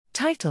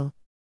Title: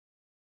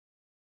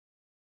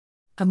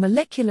 A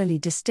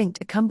molecularly distinct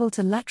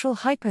accumbal-to-lateral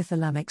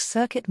hypothalamic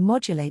circuit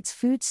modulates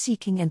food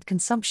seeking and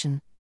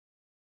consumption.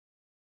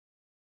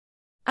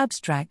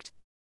 Abstract: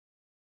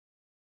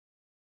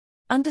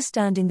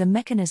 Understanding the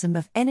mechanism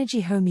of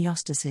energy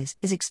homeostasis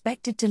is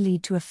expected to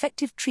lead to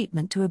effective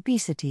treatment to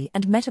obesity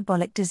and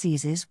metabolic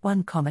diseases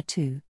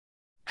 1,2.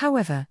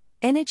 However,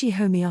 energy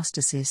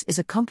homeostasis is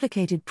a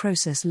complicated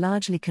process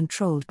largely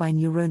controlled by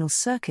neuronal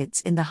circuits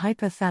in the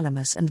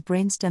hypothalamus and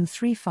brainstem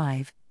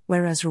 3-5,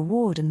 whereas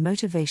reward and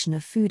motivation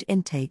of food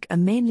intake are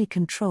mainly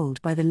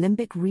controlled by the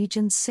limbic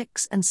regions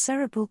 6 and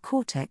cerebral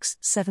cortex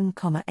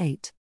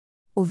 7,8.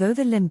 Although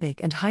the limbic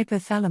and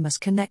hypothalamus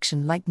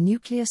connection like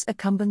nucleus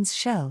accumbens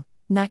shell,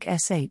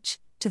 NAC-SH,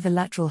 to the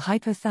lateral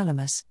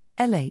hypothalamus,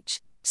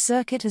 LH,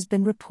 circuit has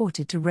been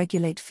reported to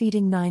regulate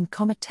feeding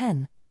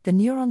 9,10, the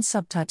neuron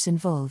subtypes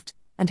involved,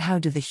 and how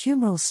do the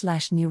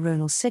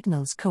humoral/neuronal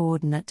signals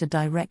coordinate to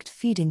direct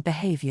feeding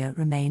behavior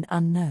remain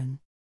unknown.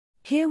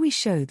 Here we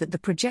show that the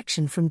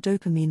projection from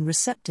dopamine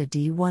receptor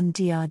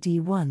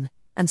D1-DRD1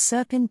 and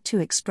SERPIN2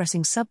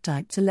 expressing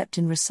subtype to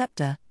leptin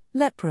receptor,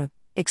 LEPR,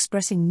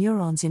 expressing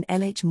neurons in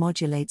LH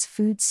modulates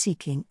food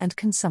seeking and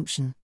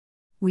consumption.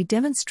 We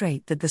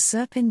demonstrate that the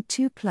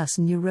SERPIN2 plus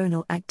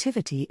neuronal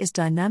activity is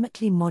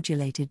dynamically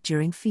modulated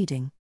during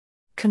feeding.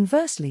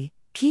 Conversely,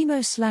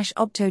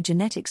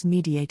 chemo/optogenetics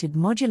mediated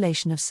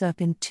modulation of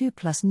SERPIN2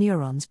 plus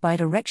neurons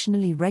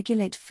bidirectionally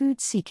regulate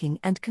food seeking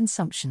and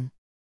consumption.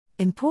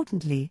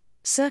 Importantly,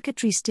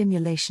 circuitry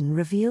stimulation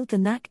revealed the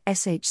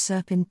NAC-SH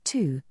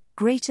SERPIN2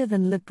 greater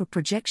than LEPR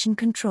projection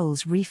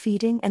controls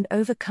refeeding and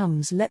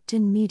overcomes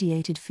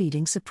leptin-mediated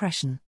feeding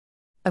suppression.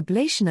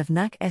 Ablation of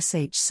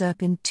NAC-SH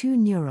SERPIN2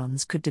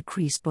 neurons could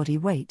decrease body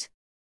weight.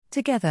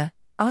 Together,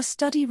 our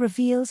study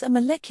reveals a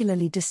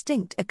molecularly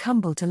distinct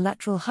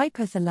accumbal-to-lateral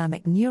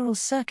hypothalamic neural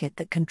circuit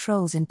that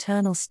controls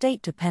internal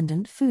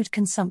state-dependent food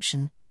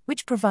consumption,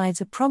 which provides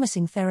a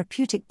promising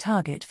therapeutic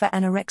target for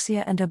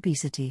anorexia and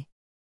obesity.